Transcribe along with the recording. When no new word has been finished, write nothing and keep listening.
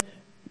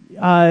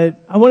I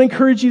want to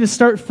encourage you to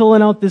start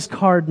filling out this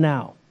card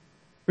now.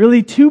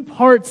 Really, two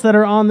parts that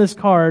are on this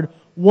card.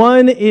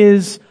 One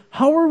is,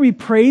 how are we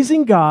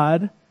praising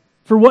God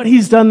for what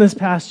He's done this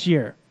past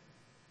year?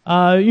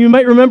 You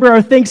might remember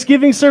our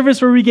Thanksgiving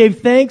service where we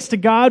gave thanks to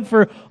God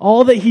for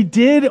all that He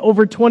did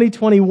over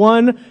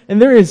 2021,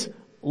 and there is a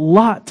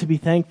lot to be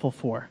thankful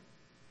for.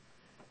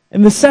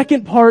 And the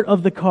second part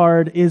of the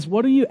card is,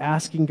 what are you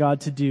asking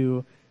God to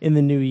do in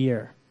the new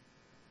year?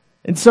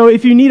 And so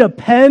if you need a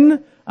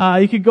pen,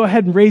 you could go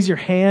ahead and raise your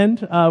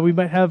hand. We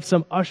might have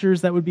some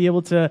ushers that would be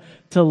able to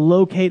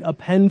locate a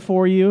pen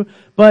for you.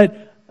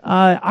 But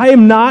I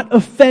am not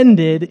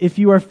offended if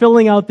you are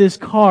filling out this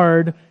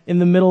card in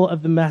the middle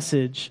of the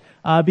message,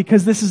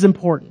 because this is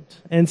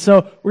important. And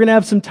so we're going to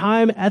have some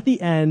time at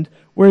the end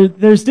where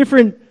there's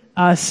different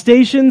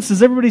stations.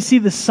 Does everybody see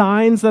the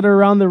signs that are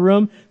around the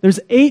room?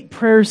 There's 8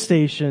 prayer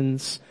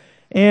stations.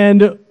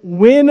 And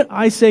when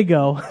I say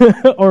go,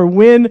 or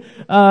when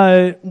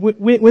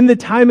the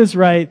time is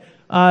right,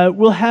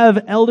 we'll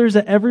have elders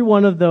at every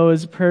one of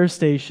those prayer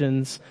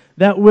stations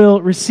that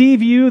will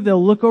receive you.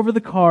 They'll look over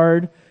the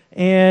card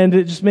and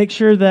just make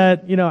sure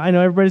that, I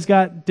know everybody's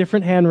got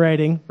different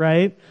handwriting,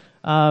 right?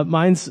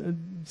 Mine's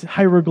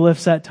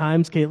hieroglyphs at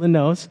times, Caitlin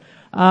knows.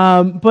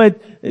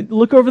 But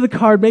look over the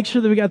card, make sure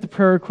that we got the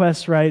prayer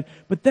requests right,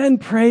 but then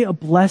pray a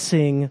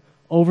blessing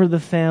over the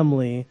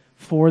family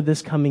for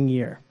this coming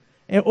year,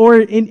 or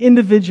an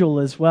individual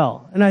as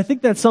well. And I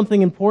think that's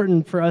something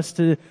important for us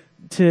to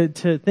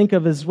think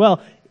of as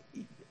well.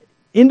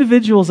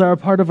 Individuals are a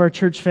part of our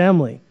church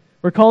family.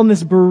 We're calling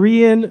this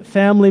Berean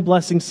Family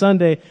Blessing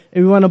Sunday,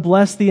 and we want to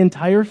bless the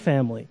entire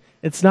family.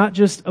 It's not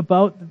just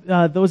about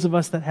those of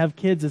us that have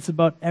kids. It's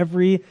about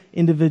every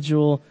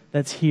individual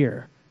that's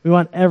here. We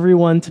want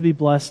everyone to be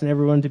blessed and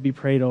everyone to be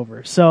prayed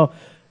over. So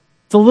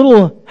it's a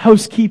little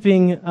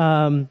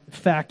housekeeping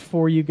fact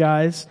for you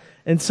guys.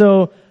 And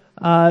so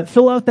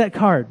fill out that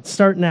card.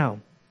 Start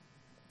now.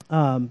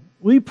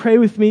 Will you pray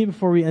with me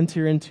before we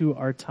enter into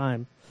our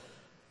time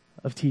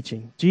of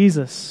teaching?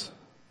 Jesus,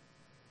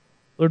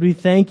 Lord, we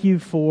thank you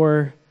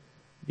for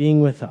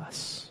being with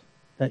us,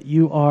 that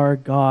you are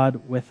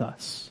God with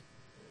us.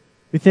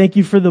 We thank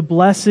you for the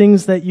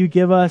blessings that you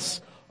give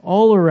us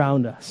all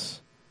around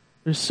us.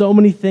 There's so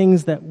many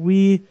things that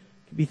we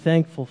can be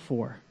thankful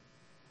for.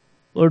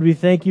 Lord, we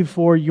thank you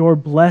for your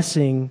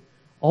blessing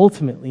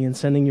ultimately in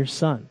sending your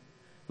Son.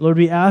 Lord,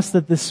 we ask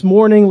that this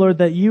morning, Lord,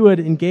 that you would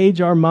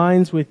engage our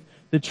minds with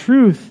the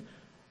truth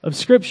of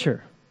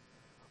Scripture.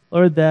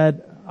 Lord,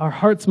 that our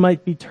hearts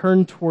might be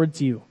turned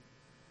towards you,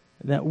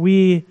 that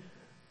we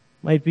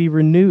might be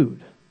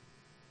renewed,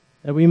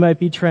 that we might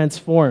be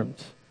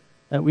transformed,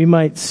 that we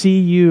might see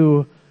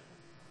you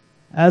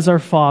as our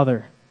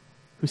Father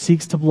who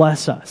seeks to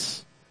bless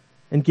us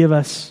and give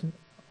us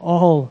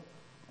all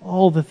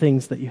the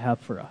things that you have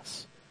for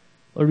us.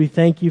 Lord, we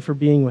thank you for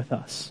being with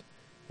us.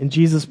 In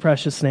Jesus'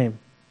 precious name,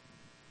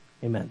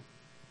 amen.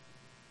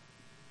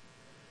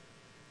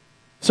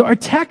 So our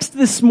text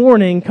this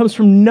morning comes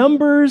from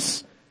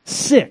Numbers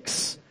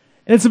 6.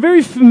 And it's a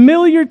very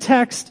familiar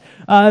text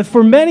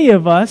for many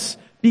of us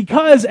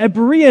because at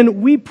Berean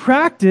we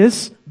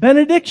practice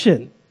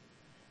benediction.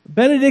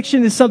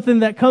 Benediction is something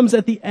that comes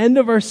at the end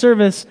of our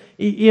service.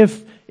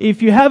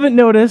 If you haven't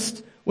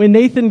noticed, when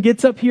Nathan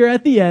gets up here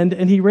at the end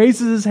and he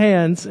raises his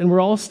hands and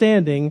we're all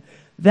standing,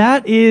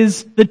 that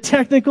is, the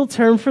technical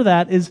term for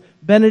that is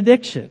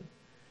benediction.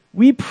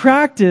 We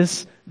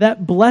practice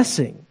that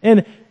blessing.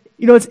 And,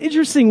 it's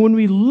interesting when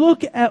we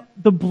look at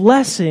the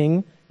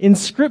blessing in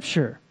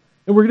Scripture,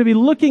 and we're going to be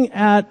looking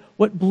at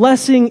what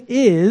blessing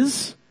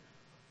is,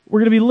 we're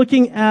going to be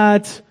looking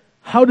at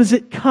how does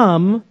it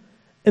come,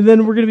 and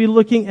then we're going to be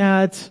looking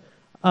at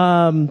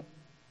how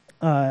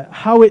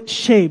it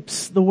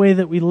shapes the way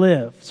that we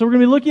live. So we're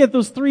going to be looking at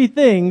those 3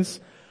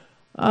 things,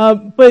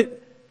 but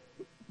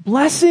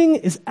blessing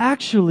is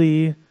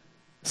actually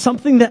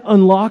something that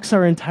unlocks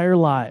our entire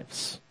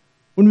lives.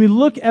 When we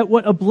look at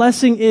what a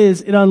blessing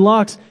is, it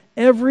unlocks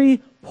every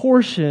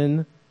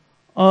portion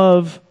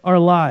of our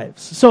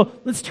lives. So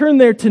let's turn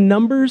there to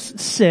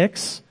Numbers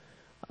 6,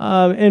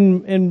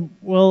 and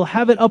we'll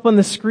have it up on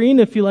the screen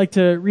if you like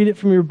to read it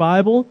from your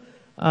Bible.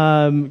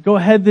 Go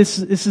ahead. This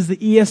is the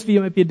ESV.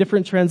 It might be a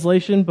different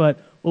translation, but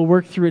we'll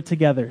work through it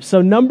together.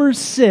 So Numbers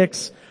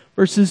 6,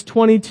 verses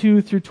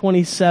 22 through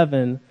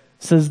 27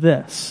 says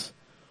this.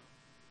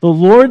 The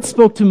Lord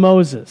spoke to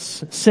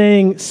Moses,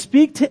 saying,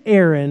 "Speak to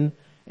Aaron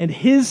and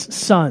his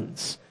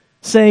sons,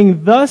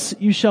 saying, Thus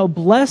you shall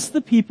bless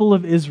the people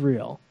of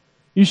Israel.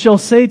 You shall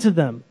say to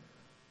them,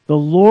 The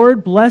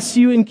Lord bless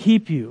you and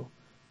keep you.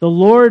 The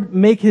Lord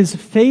make his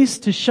face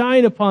to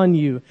shine upon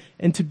you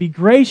and to be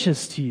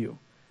gracious to you.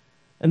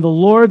 And the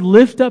Lord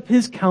lift up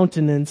his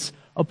countenance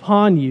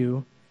upon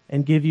you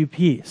and give you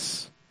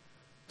peace.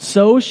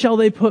 So shall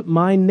they put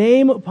my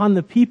name upon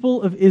the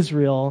people of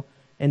Israel,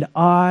 and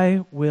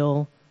I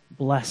will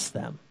bless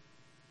them."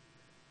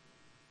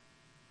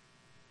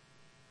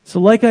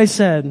 So like I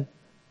said,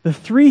 the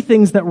 3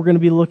 things that we're going to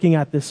be looking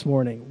at this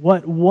morning.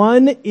 What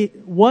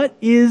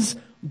is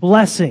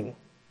blessing?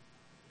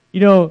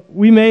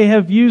 We may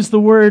have used the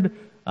word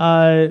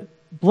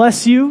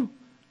bless you.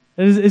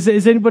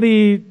 Is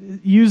anybody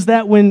use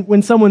that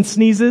when someone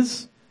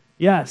sneezes?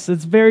 Yes,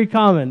 it's very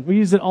common. We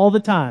use it all the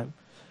time.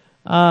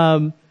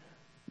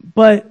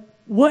 But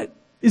what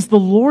is the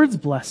Lord's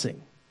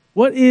blessing?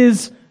 What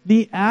is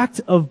the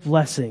act of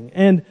blessing?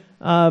 And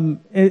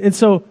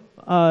so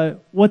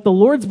what the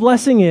Lord's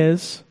blessing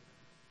is,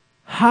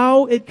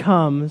 how it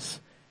comes,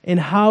 and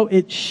how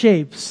it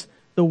shapes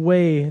the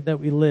way that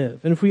we live.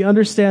 And if we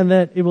understand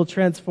that, it will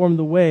transform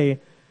the way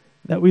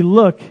that we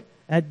look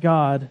at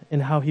God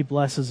and how He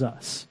blesses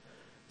us.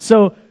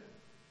 So,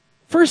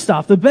 first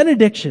off, the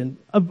benediction.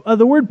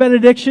 The word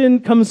benediction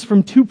comes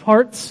from two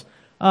parts.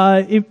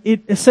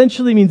 It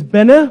essentially means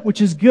bene,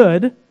 which is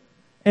good,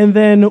 and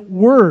then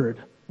word,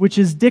 which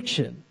is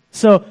diction.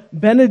 So,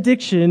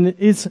 benediction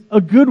is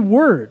a good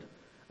word.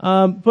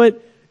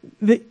 But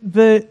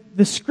the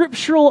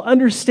scriptural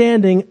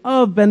understanding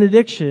of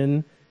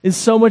benediction is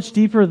so much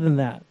deeper than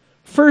that.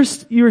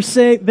 First, you're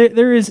saying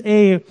there is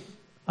a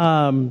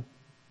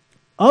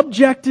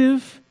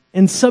objective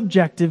and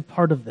subjective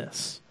part of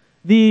this.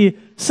 The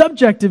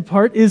subjective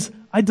part is,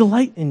 I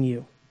delight in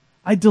you.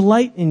 I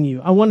delight in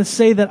you. I want to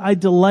say that I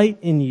delight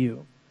in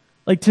you.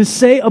 Like, to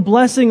say a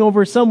blessing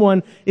over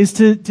someone is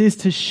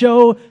to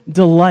show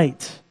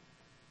delight.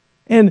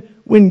 And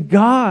when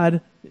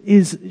God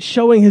is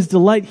showing His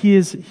delight, He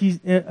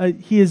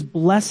is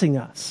blessing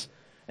us.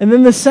 And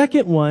then the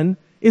second one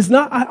is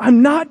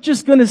I'm not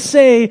just going to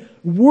say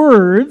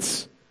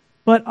words,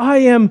 but I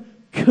am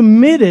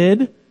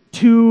committed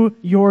to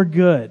your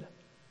good.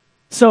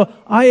 So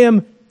I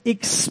am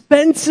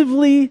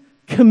expensively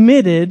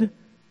committed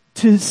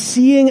to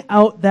seeing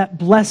out that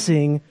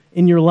blessing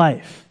in your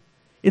life.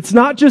 It's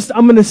not just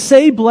I'm going to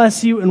say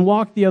bless you and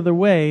walk the other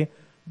way,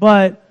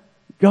 but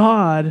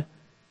God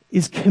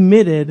is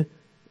committed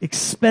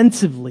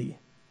expensively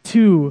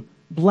to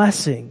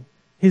blessing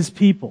His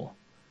people.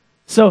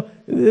 So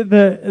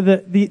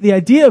the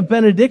idea of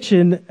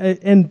benediction,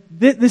 and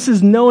this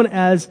is known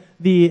as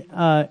the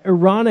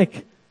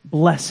Aaronic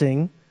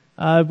blessing,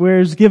 where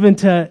it's given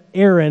to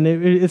Aaron.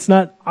 It's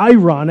not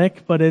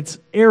ironic, but it's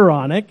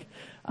Aaronic.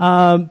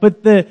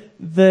 But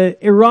the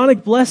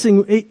Aaronic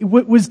blessing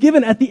was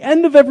given at the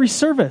end of every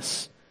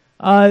service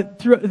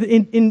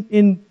in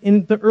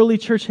the early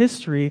church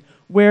history,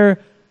 where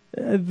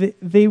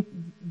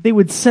they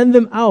would send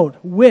them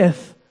out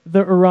with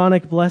the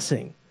Aaronic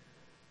blessing.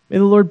 May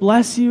the Lord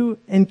bless you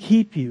and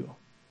keep you.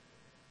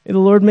 May the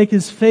Lord make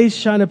His face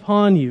shine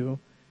upon you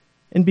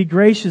and be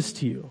gracious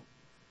to you.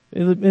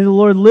 May the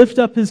Lord lift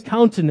up His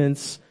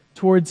countenance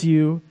towards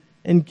you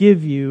and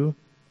give you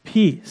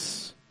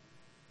peace.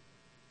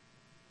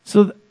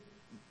 So,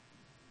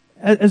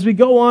 as we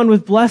go on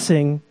with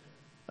blessing,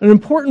 an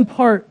important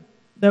part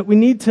that we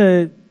need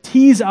to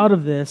tease out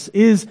of this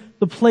is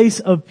the place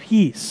of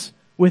peace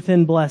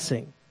within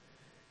blessing.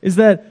 Is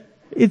that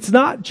it's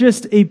not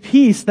just a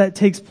peace that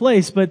takes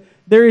place, but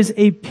there is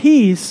a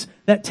peace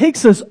that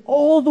takes us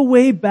all the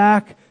way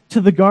back to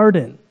the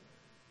garden.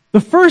 The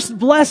first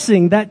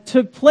blessing that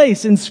took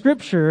place in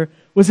Scripture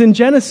was in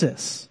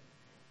Genesis.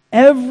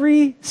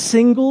 Every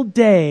single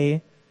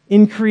day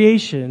in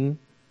creation,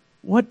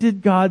 what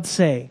did God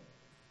say?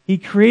 He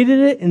created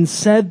it and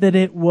said that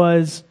it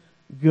was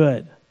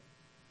good.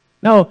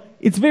 Now,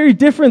 it's very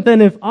different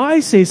than if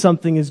I say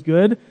something is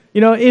good.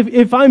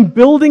 If I'm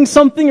building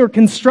something or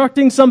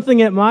constructing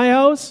something at my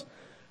house,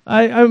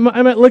 I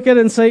might look at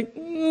it and say,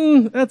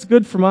 that's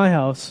good for my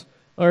house.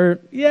 Or,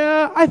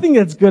 yeah, I think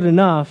that's good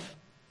enough.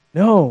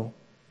 No.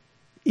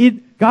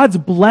 God's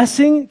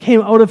blessing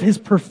came out of His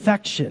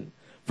perfection.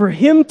 For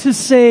Him to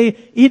say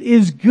it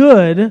is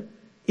good,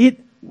 it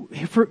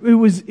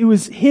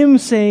was Him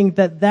saying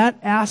that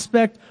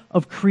aspect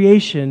of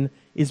creation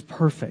is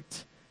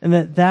perfect. And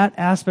that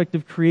aspect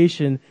of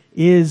creation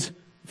is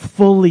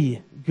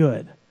fully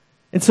good.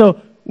 And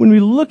so, when we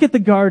look at the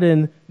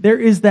garden, there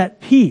is that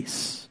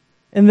peace.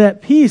 And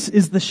that peace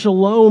is the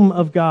shalom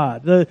of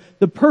God.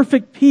 The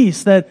perfect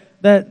peace that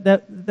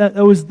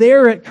was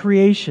there at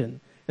creation.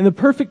 And the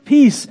perfect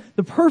peace,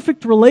 the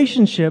perfect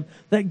relationship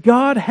that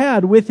God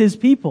had with His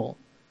people.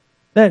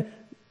 That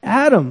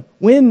Adam,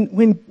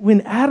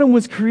 when Adam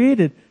was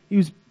created, he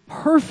was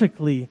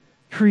perfectly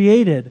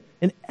created.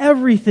 And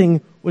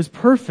everything was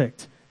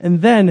perfect.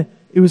 And then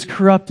it was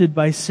corrupted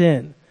by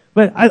sin.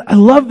 But I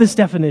love this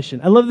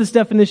definition. I love this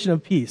definition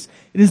of peace.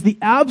 It is the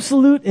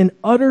absolute and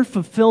utter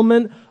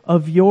fulfillment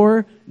of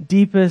your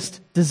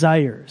deepest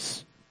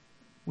desires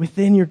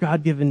within your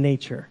God-given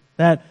nature.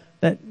 That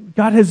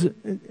God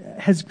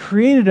has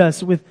created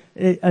us with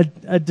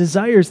a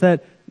desires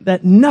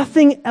that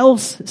nothing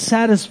else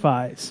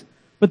satisfies.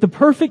 But the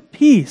perfect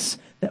peace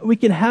that we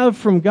can have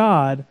from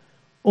God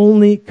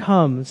only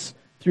comes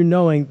through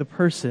knowing the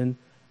person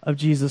of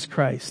Jesus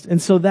Christ.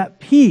 And so that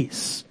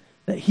peace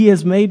that He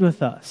has made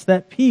with us,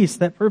 that peace,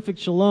 that perfect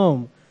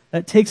shalom,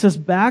 that takes us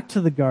back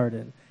to the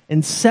garden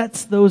and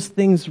sets those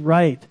things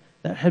right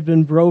that had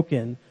been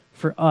broken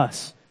for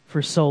us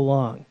for so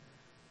long.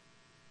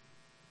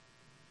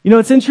 You know,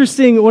 it's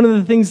interesting, one of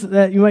the things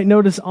that you might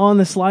notice on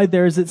the slide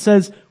there is it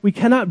says we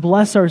cannot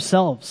bless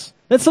ourselves.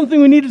 That's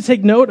something we need to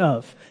take note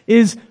of,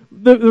 is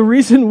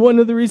one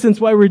of the reasons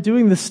why we're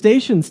doing the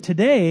stations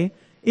today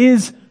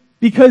is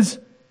because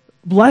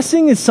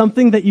blessing is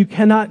something that you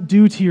cannot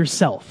do to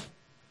yourself.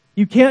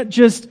 You can't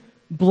just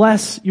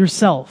bless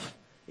yourself.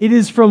 It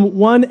is from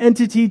one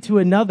entity to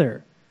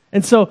another.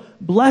 And so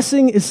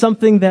blessing is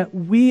something that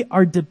we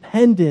are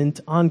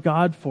dependent on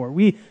God for.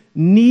 We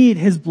need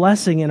His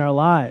blessing in our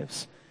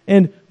lives.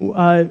 And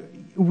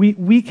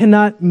we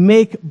cannot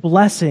make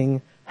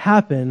blessing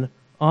happen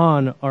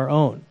on our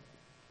own.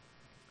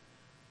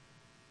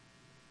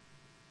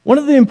 One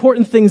of the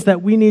important things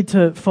that we need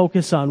to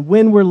focus on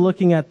when we're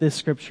looking at this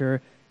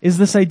scripture is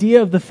this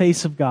idea of the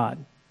face of God.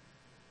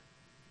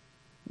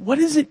 What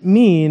does it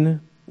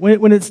mean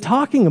when it's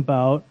talking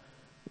about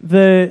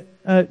may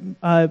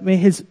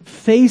His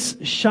face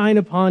shine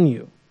upon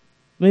you?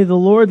 May the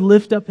Lord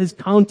lift up His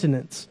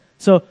countenance.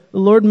 So the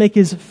Lord make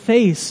His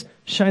face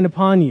shine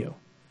upon you.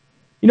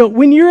 You know,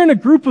 when you're in a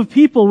group of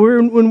people,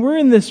 when we're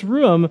in this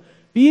room,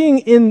 being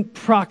in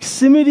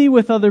proximity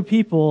with other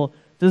people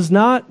does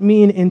not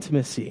mean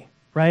intimacy,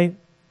 right?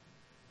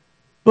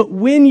 But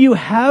when you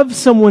have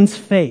someone's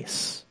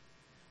face,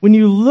 when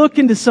you look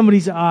into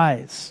somebody's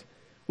eyes,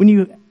 when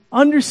you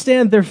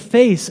understand their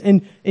face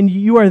and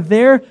you are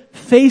there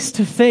face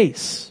to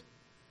face,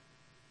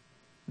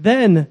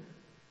 then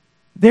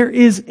there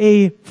is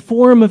a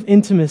form of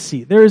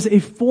intimacy. There is a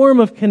form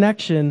of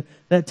connection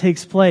that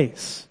takes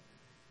place.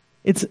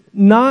 It's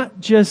not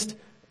just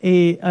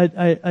a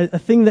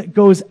thing that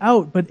goes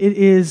out, but it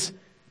is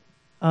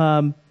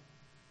the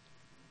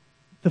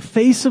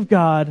face of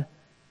God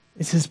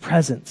is His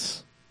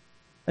presence.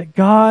 That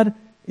God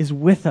is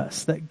with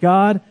us, that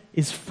God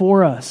is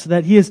for us,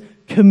 that He is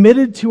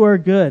committed to our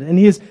good, and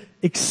He is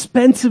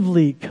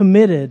expensively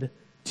committed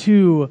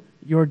to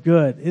your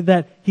good.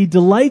 That He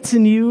delights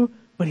in you,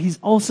 but He's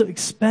also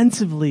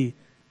expensively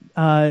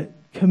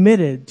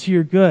committed to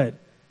your good.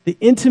 The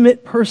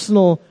intimate,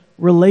 personal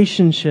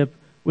relationship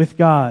with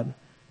God.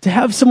 To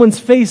have someone's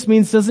face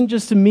doesn't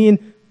just to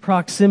mean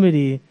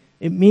proximity,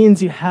 it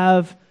means you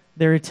have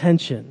their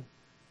attention.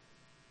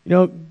 You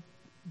know,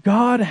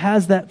 God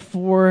has that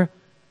for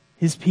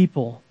His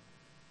people.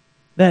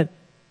 That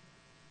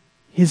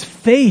His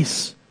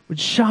face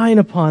would shine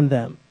upon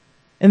them.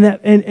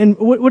 And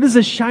what is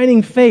a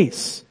shining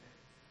face?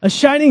 A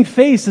shining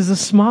face is a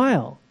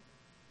smile.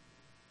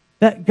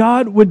 That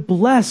God would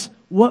bless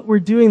what we're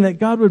doing, that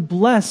God would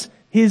bless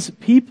His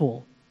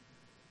people.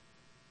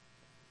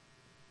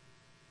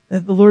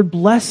 That the Lord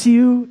bless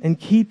you and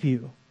keep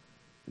you,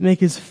 make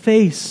His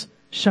face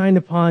shine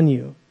upon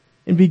you,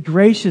 and be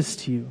gracious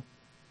to you,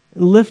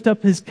 and lift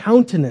up His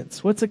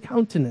countenance. What's a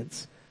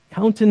countenance?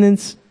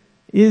 Countenance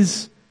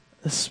is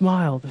the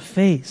smile, the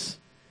face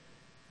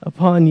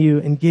upon you,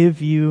 and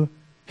give you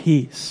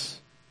peace.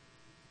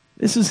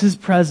 This is His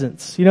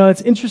presence. You know,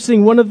 it's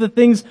interesting. One of the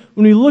things,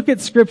 when we look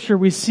at Scripture,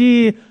 we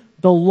see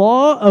the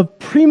law of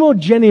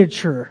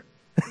primogeniture.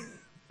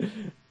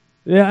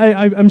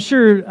 Yeah, I'm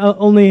sure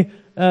only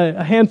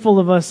a handful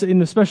of us,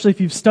 and especially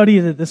if you've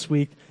studied it this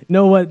week,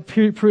 know what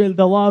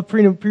the law of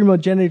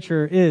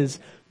primogeniture is.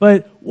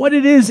 But what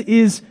it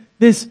is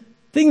this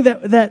thing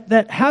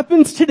that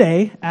happens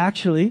today,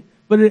 actually,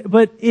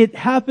 but it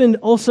happened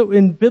also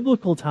in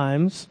biblical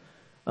times,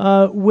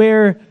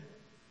 where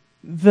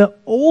the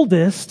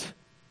oldest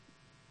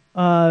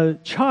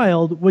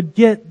child would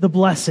get the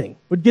blessing,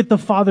 would get the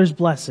father's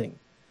blessing.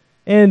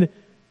 And,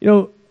 you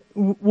know,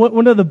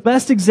 one of the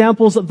best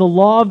examples of the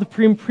law of the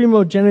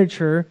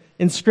primogeniture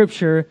in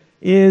Scripture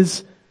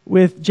is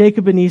with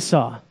Jacob and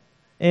Esau,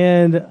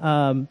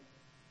 and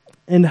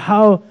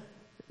how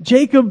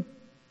Jacob,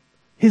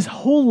 his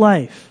whole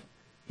life,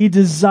 he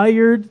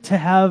desired to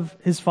have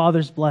his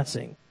father's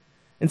blessing,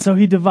 and so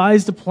he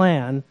devised a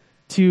plan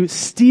to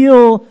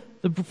steal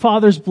the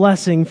father's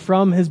blessing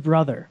from his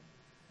brother,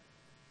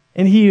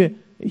 and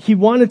he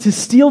wanted to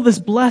steal this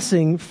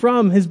blessing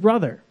from his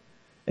brother.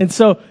 And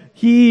so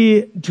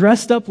he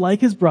dressed up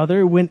like his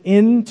brother, went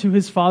in to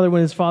his father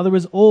when his father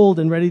was old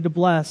and ready to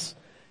bless,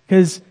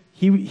 because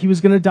he was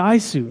going to die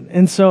soon.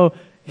 And so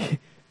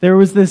there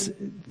was this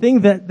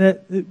thing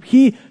that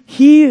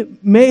he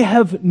may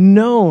have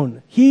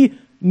known. He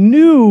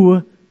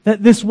knew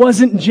that this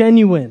wasn't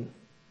genuine.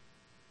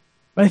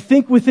 But I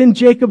think within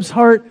Jacob's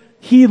heart,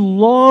 he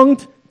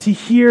longed to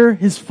hear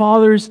his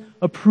father's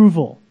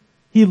approval.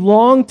 He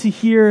longed to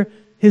hear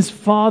his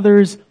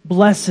father's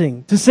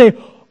blessing, to say,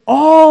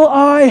 all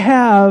I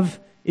have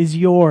is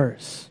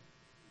yours.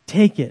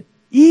 Take it.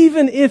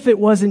 Even if it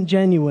wasn't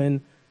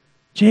genuine,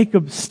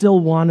 Jacob still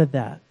wanted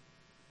that.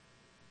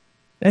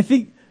 And I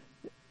think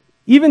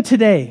even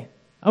today,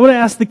 I want to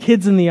ask the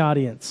kids in the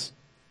audience,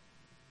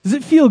 does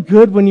it feel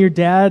good when your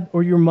dad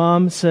or your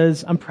mom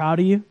says, I'm proud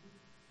of you?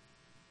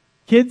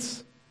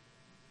 Kids?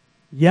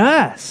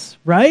 Yes,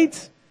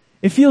 right?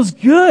 It feels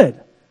good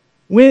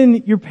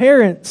when your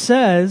parent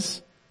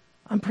says,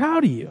 I'm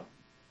proud of you.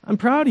 I'm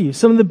proud of you.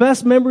 Some of the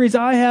best memories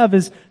I have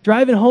is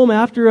driving home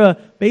after a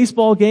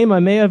baseball game I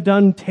may have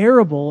done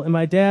terrible, and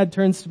my dad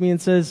turns to me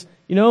and says,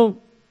 you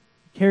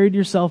carried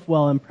yourself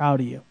well. I'm proud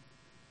of you.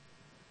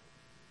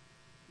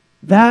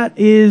 That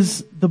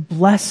is the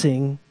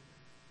blessing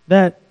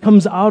that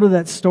comes out of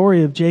that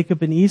story of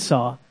Jacob and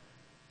Esau.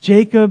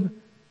 Jacob,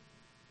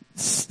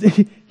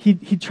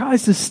 he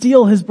tries to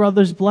steal his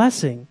brother's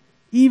blessing,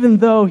 even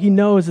though he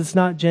knows it's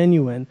not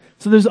genuine.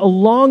 So there's a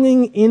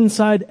longing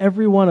inside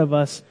every one of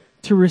us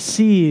to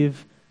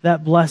receive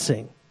that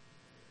blessing.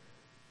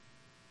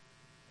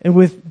 And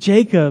with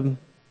Jacob,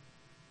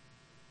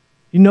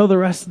 you know the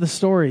rest of the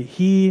story.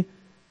 He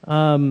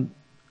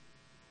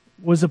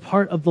was a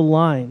part of the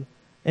line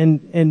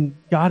and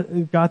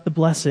got the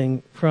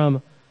blessing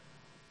from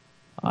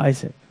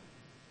Isaac.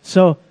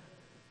 So,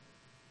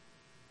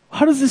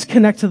 how does this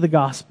connect to the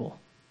gospel?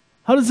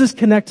 How does this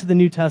connect to the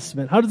New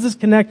Testament? How does this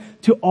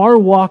connect to our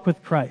walk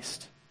with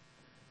Christ?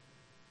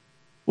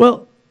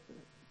 Well,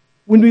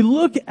 when we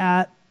look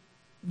at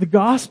the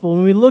gospel,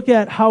 when we look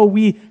at how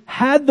we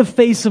had the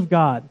face of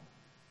God,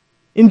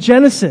 in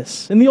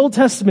Genesis, in the Old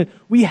Testament,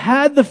 we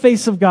had the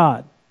face of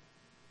God.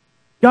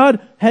 God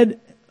had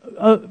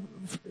a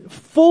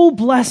full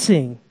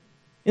blessing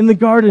in the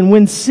garden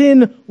when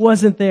sin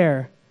wasn't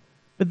there.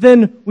 But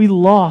then we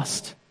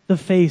lost the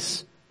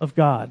face of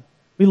God.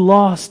 We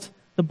lost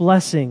the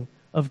blessing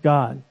of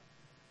God.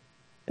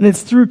 And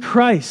it's through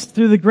Christ,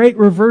 through the great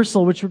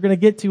reversal, which we're going to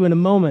get to in a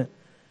moment,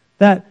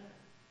 that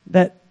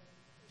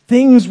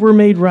things were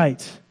made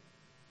right.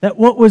 That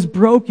what was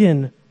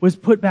broken was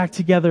put back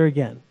together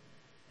again.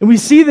 And we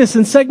see this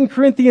in 2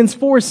 Corinthians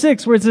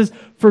 4:6, where it says,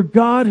 "For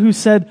God who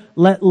said,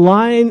 let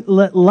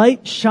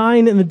light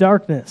shine in the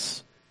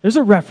darkness," there's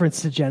a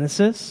reference to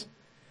Genesis,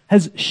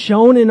 "has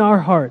shone in our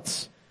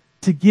hearts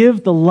to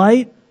give the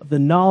light of the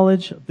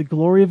knowledge of the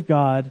glory of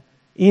God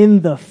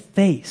in the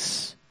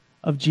face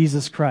of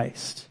Jesus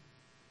Christ."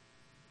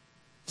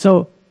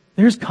 So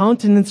there's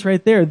countenance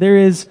right there. There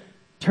is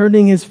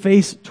turning his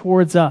face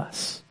towards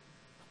us.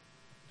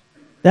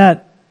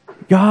 That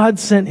God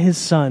sent his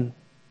Son.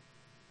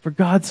 For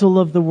God so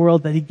loved the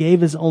world that he gave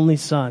his only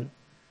Son,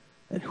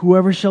 that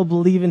whoever shall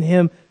believe in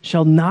him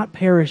shall not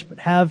perish but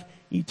have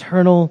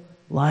eternal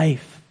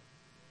life.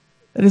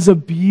 That is a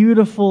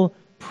beautiful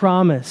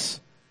promise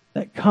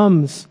that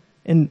comes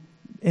and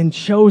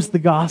shows the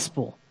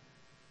gospel.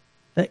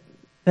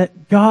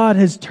 That God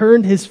has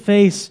turned his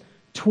face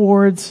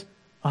towards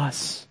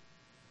us.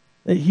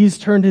 That he's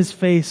turned his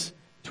face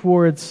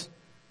towards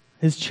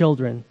his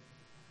children.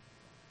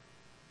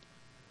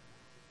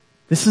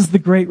 This is the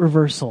great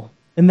reversal.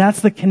 And that's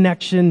the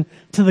connection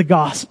to the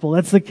gospel.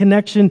 That's the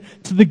connection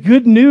to the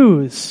good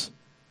news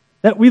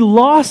that we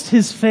lost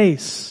his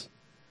face.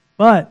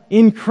 But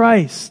in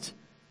Christ,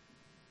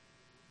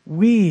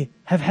 we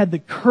have had the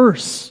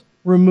curse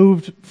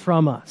removed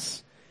from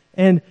us.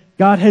 And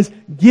God has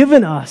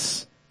given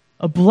us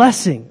a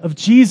blessing of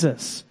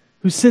Jesus,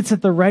 who sits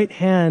at the right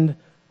hand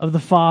of the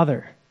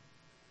Father.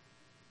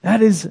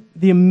 That is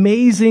the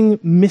amazing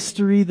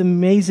mystery, the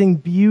amazing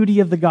beauty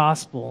of the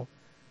gospel,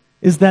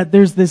 is that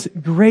there's this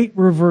great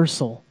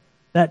reversal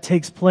that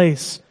takes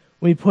place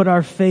when we put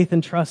our faith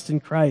and trust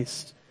in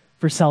Christ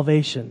for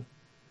salvation.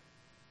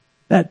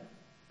 That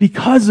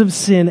because of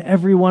sin,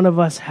 every one of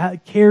us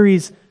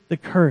carries the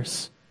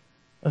curse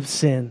of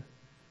sin.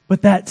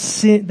 But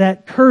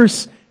that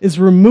curse is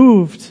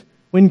removed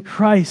when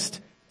Christ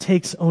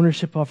takes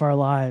ownership of our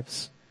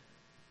lives.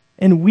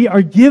 And we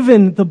are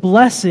given the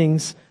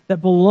blessings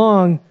that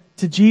belong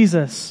to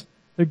Jesus.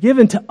 They're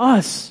given to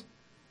us.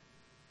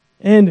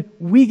 And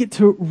we get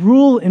to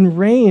rule and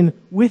reign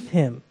with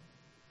him.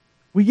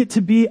 We get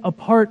to be a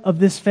part of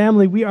this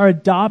family. We are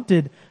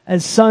adopted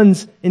as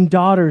sons and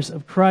daughters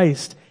of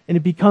Christ, and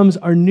it becomes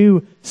our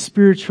new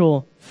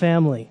spiritual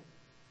family.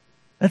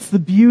 That's the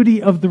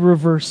beauty of the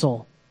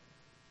reversal.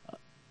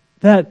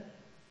 That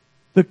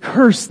the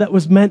curse that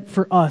was meant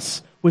for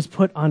us was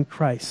put on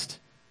Christ.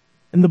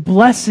 And the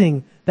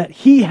blessing that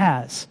he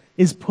has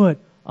is put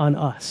on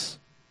us.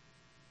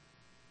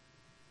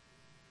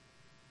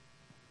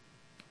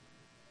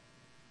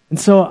 And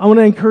so I want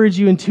to encourage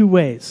you in two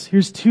ways.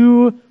 Here's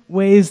two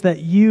ways that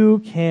you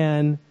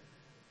can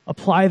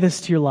apply this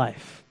to your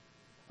life.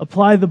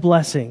 Apply the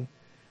blessing.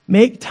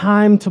 Make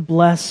time to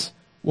bless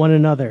one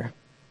another.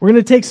 We're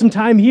going to take some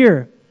time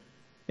here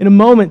in a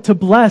moment to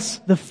bless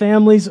the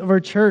families of our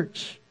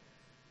church.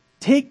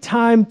 Take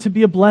time to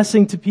be a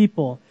blessing to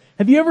people.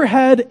 Have you ever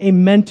had a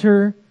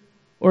mentor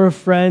or a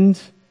friend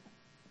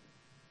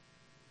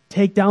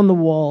take down the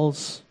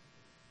walls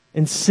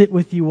and sit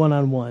with you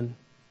one-on-one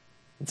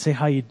and say,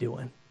 "How you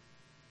doing?"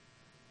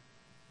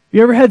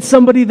 You ever had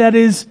somebody that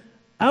is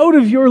out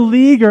of your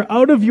league or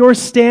out of your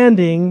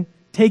standing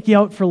take you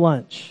out for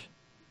lunch?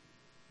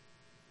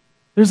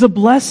 There's a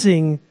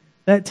blessing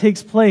that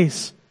takes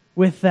place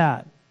with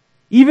that.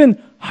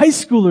 Even high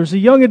schoolers or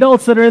young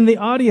adults that are in the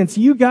audience,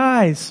 you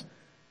guys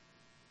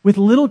with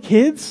little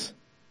kids,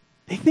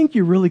 they think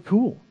you're really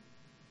cool.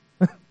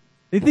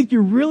 They think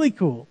you're really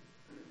cool.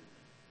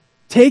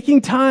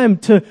 Taking time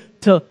to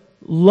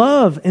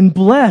love and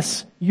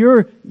bless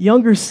your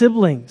younger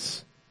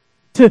siblings.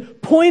 To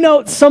point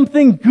out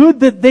something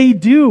good that they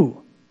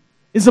do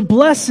is a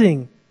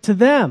blessing to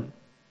them.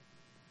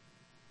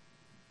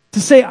 To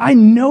say, I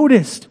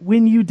noticed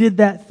when you did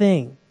that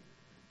thing.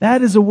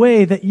 That is a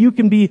way that you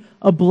can be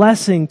a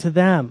blessing to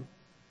them.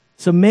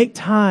 So make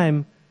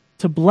time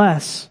to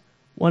bless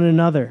one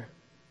another.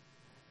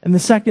 And the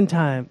second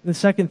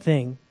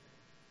thing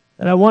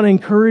that I want to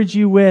encourage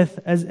you with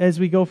as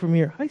we go from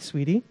here. Hi,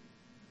 sweetie.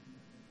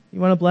 You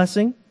want a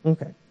blessing?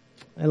 Okay.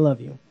 I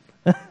love you.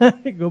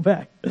 Go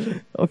back.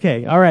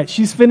 Okay. All right.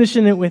 She's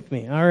finishing it with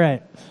me. All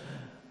right.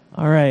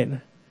 All right.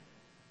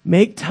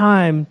 Make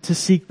time to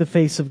seek the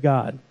face of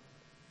God.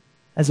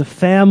 As a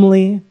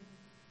family,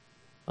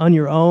 on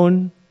your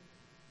own,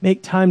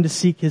 make time to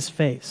seek His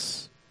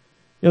face.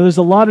 You know, there's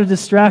a lot of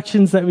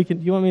distractions that we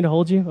can... You want me to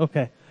hold you?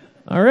 Okay.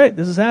 All right.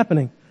 This is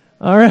happening.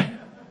 All right.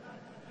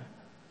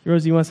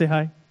 Rosie, you want to say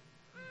hi?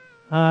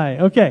 Hi.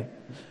 Okay.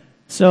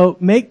 So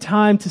make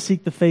time to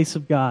seek the face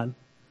of God.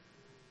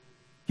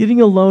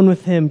 Getting alone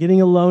with Him,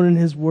 getting alone in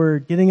His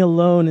Word, getting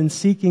alone and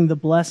seeking the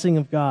blessing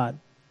of God.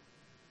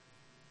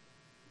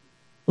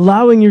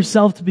 Allowing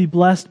yourself to be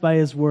blessed by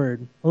His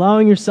Word.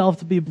 Allowing yourself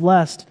to be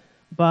blessed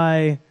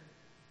by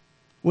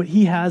what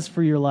He has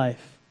for your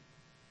life.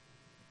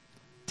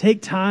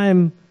 Take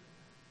time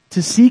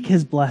to seek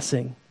His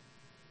blessing.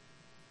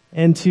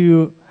 And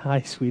to,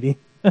 hi sweetie,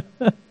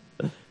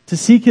 to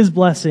seek His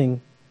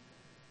blessing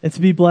and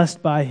to be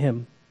blessed by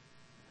Him.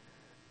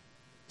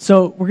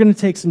 So we're going to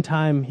take some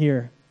time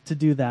here to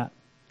do that.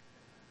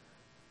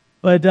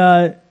 But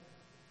I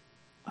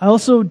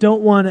also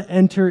don't want to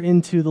enter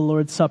into the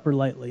Lord's Supper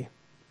lightly.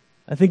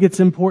 I think it's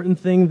an important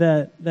thing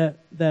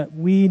that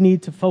we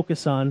need to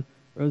focus on.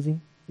 Rosie,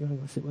 you want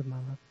to go sit with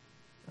Mama?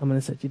 I'm going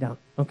to set you down.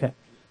 Okay.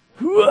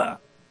 All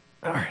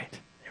right.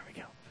 There we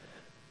go.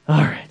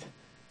 All right.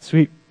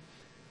 Sweet.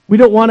 We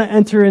don't want to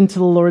enter into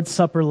the Lord's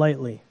Supper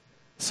lightly.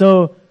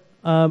 So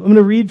I'm going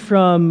to read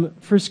from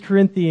 1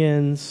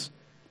 Corinthians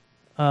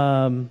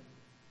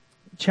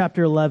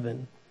chapter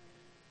 11,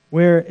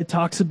 where it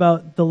talks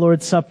about the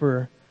Lord's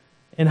Supper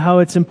and how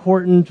it's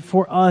important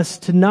for us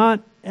to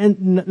not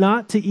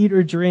to eat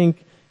or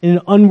drink in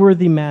an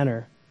unworthy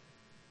manner.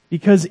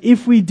 Because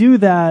if we do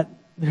that,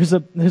 there's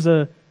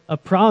a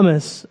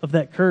promise of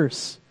that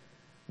curse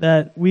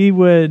that we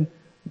would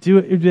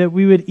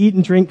eat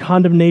and drink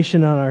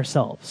condemnation on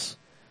ourselves.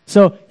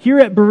 So here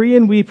at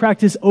Berean, we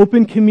practice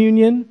open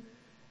communion.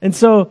 And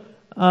so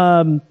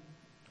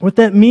what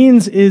that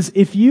means is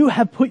if you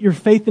have put your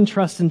faith and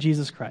trust in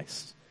Jesus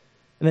Christ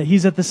and that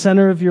He's at the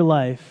center of your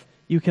life,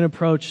 you can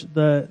approach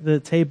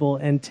the table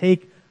and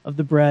take of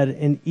the bread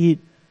and eat,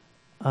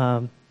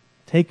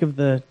 take of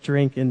the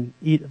drink and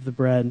eat of the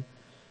bread.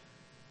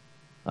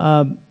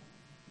 But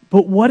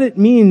what it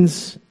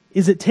means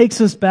is it takes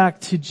us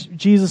back to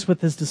Jesus with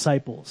His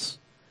disciples,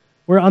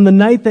 where on the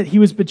night that He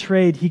was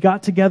betrayed, He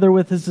got together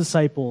with His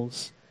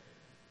disciples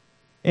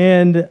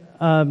and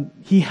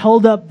He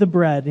held up the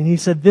bread and He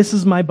said, "This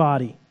is my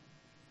body,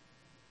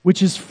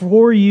 which is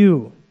for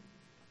you.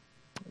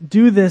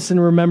 Do this in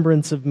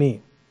remembrance of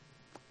me."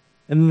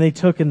 And then they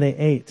took and they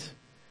ate.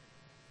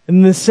 And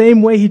in the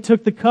same way, He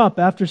took the cup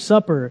after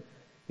supper.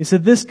 He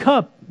said, this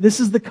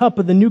is the cup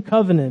of the new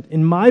covenant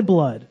in my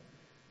blood.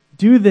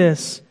 Do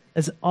this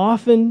as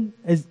often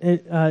as,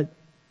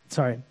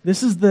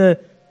 this is the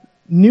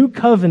new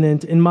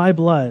covenant in my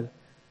blood.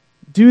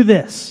 Do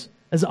this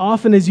as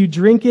often as you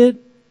drink it,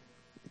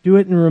 do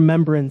it in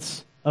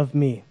remembrance of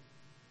me.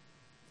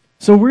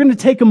 So we're going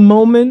to take a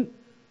moment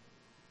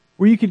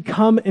where you could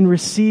come and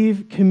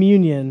receive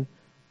communion,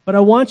 but I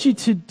want you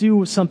to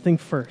do something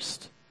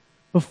first.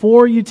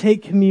 Before you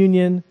take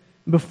communion,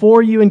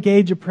 before you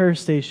engage a prayer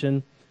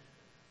station,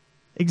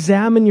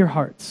 examine your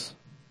hearts.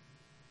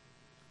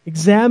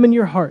 Examine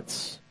your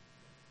hearts.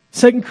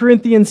 2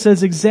 Corinthians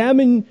says,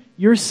 examine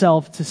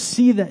yourself to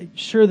see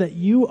sure that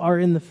you are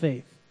in the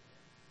faith.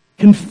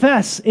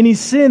 Confess any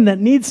sin that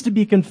needs to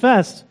be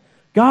confessed.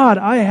 God,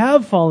 I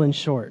have fallen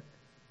short.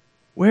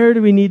 Where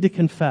do we need to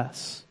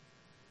confess?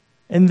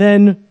 And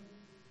then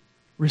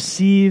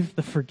receive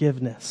the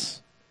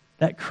forgiveness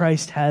that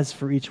Christ has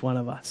for each one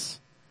of us.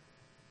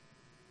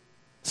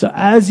 So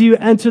as you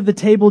enter the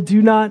table,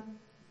 do not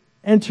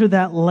enter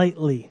that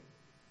lightly.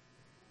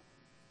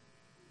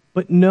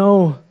 But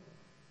know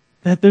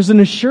that there's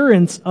an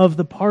assurance of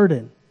the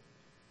pardon,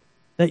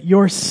 that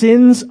your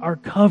sins are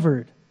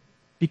covered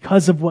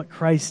because of what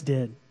Christ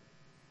did.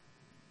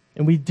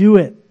 And we do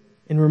it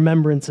in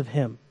remembrance of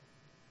Him.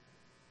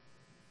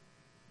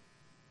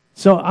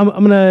 So I'm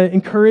going to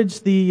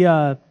encourage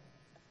the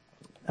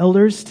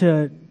elders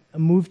to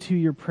move to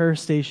your prayer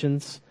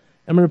stations.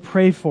 I'm going to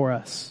pray for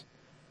us.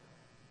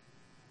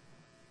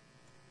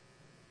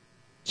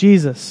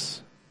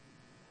 Jesus,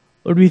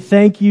 Lord, we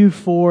thank you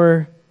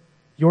for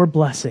your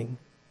blessing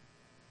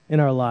in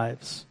our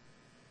lives.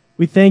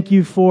 We thank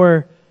you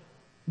for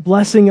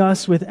blessing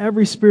us with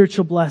every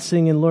spiritual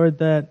blessing, and Lord,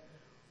 that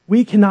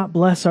we cannot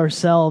bless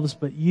ourselves,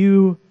 but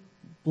you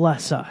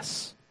bless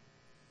us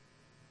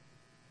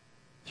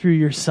through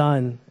your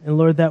Son. And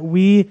Lord, that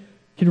we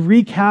can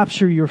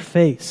recapture your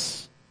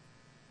face.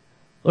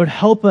 Lord,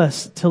 help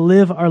us to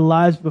live our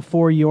lives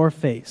before your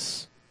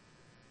face.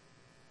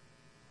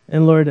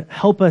 And Lord,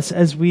 help us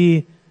as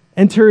we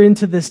enter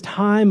into this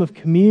time of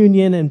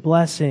communion and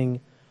blessing.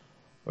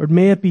 Lord,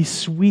 may it be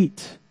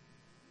sweet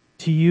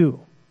to you.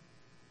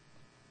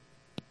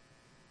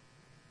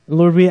 And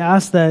Lord, we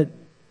ask that,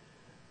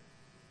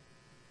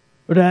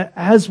 Lord,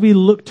 as we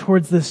look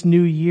towards this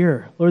new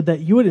year, Lord,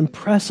 that you would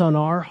impress on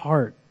our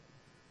heart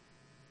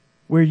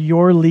where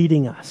you're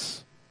leading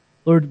us.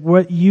 Lord,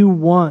 what you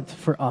want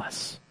for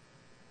us.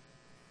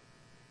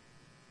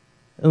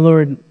 And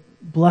Lord,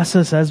 bless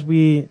us as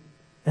we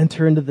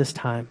enter into this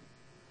time.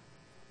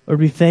 Lord,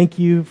 we thank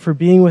you for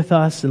being with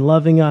us and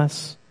loving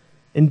us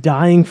and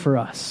dying for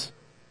us.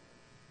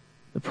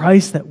 The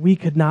price that we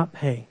could not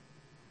pay.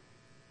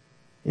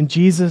 In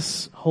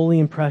Jesus' holy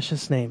and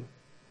precious name,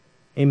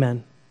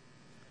 amen.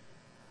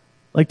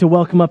 I'd like to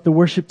welcome up the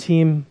worship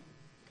team.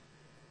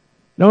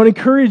 And I want to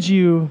encourage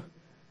you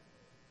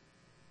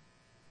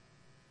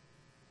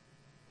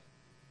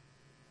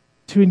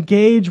to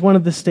engage one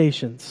of the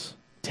stations.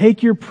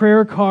 Take your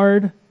prayer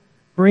card,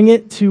 bring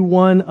it to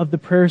one of the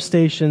prayer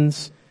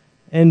stations,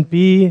 and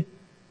be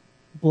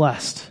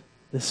blessed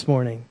this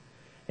morning.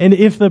 And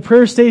if the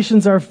prayer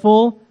stations are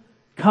full,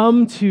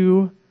 come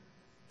to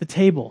the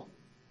table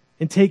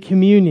and take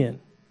communion.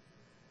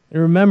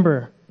 And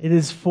remember, it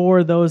is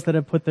for those that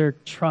have put their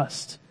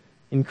trust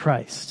in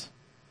Christ.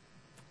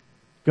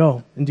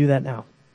 Go and do that now.